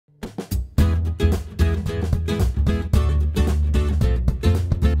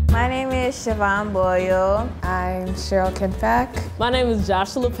is Siobhan Boyle. I'm Cheryl Kenfack. My name is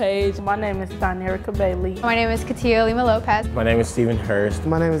Joshua LePage. My name is Donerica Bailey. My name is Katia Lima Lopez. My name is Stephen Hurst.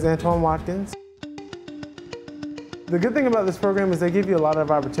 My name is Antoine Watkins. The good thing about this program is they give you a lot of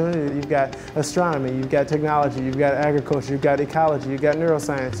opportunity. You've got astronomy, you've got technology, you've got agriculture, you've got ecology, you've got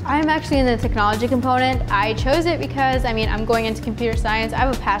neuroscience. I'm actually in the technology component. I chose it because, I'm going into computer science. I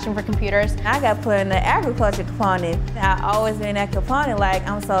have a passion for computers. I got put in the agriculture component. I've always been in that component, like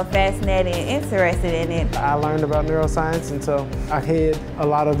I'm so fascinated and interested in it. I learned about neuroscience, and so I head a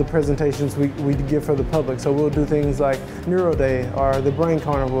lot of the presentations we give for the public. So we'll do things like Neuro Day or the Brain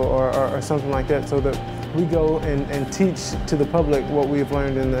Carnival or something like that, so that we go and teach to the public what we've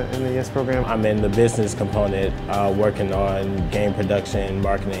learned in the YES program. I'm in the business component, working on game production,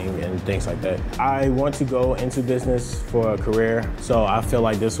 marketing, and things like that. I want to go into business for a career, so I feel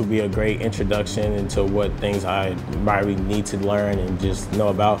like this will be a great introduction into what things I probably need to learn and just know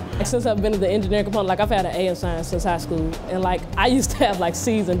about. Since I've been in the engineering component, I've had an A in science since high school, and I used to have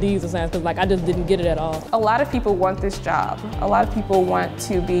C's and D's in science because I just didn't get it at all. A lot of people want this job. A lot of people want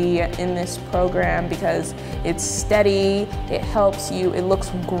to be in this program because it's steady, it helps you, it looks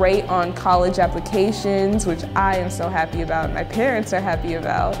great on college applications, which I am so happy about, my parents are happy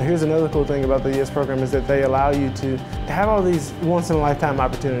about. Here's another cool thing about the YES program is that they allow you to have all these once-in-a-lifetime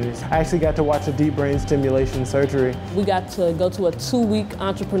opportunities. I actually got to watch a deep brain stimulation surgery. We got to go to a 2-week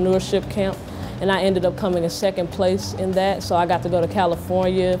entrepreneurship camp, and I ended up coming in second place in that, so I got to go to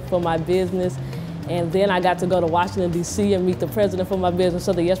California for my business. And then I got to go to Washington, D.C. and meet the president for my business.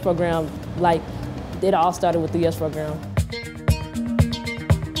 So the YES program, it all started with the YES program.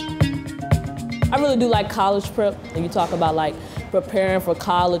 I really do like college prep, and you talk about preparing for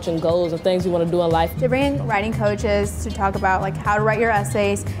college and goals and things you want to do in life. They bring in writing coaches to talk about how to write your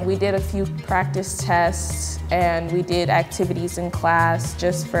essays. We did a few practice tests and we did activities in class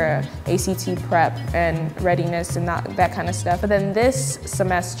just for ACT prep and readiness and that kind of stuff. But then this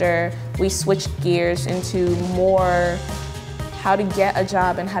semester, we switched gears into more how to get a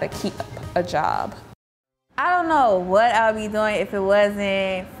job and how to keep a job. I don't know what I'll be doing if it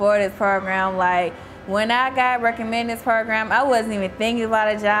wasn't for this program. When I got recommended this program, I wasn't even thinking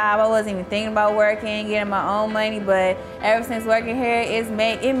about a job. I wasn't even thinking about working, getting my own money. But ever since working here, it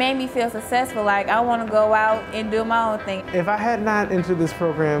made me feel successful. I want to go out and do my own thing. If I had not entered this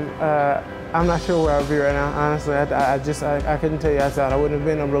program, I'm not sure where I would be right now. Honestly, I couldn't tell you. I wouldn't have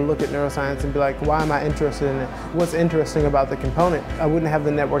been able to look at neuroscience and be like, why am I interested in it? What's interesting about the component? I wouldn't have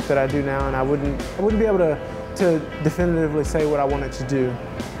the network that I do now, and I wouldn't be able to definitively say what I wanted to do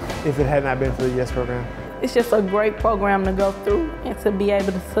if it had not been for the YES program. It's just a great program to go through and to be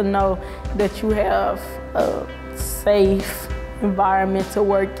able to know that you have a safe environment to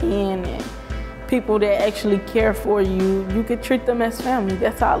work in and people that actually care for you. You could treat them as family.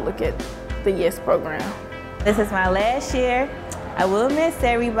 That's how I look at the YES program. This is my last year. I will miss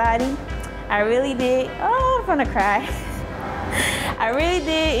everybody. I really did. Oh, I'm gonna cry. I really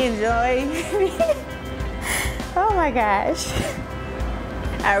did enjoy. Oh my gosh.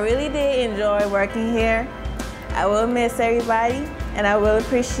 I really did enjoy working here. I will miss everybody, and I will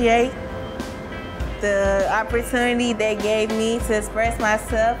appreciate the opportunity they gave me to express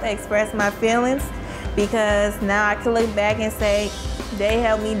myself, express my feelings, because now I can look back and say, they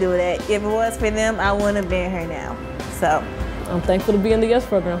helped me do that. If it was for them, I wouldn't have been here now. So I'm thankful to be in the YES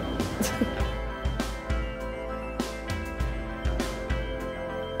program.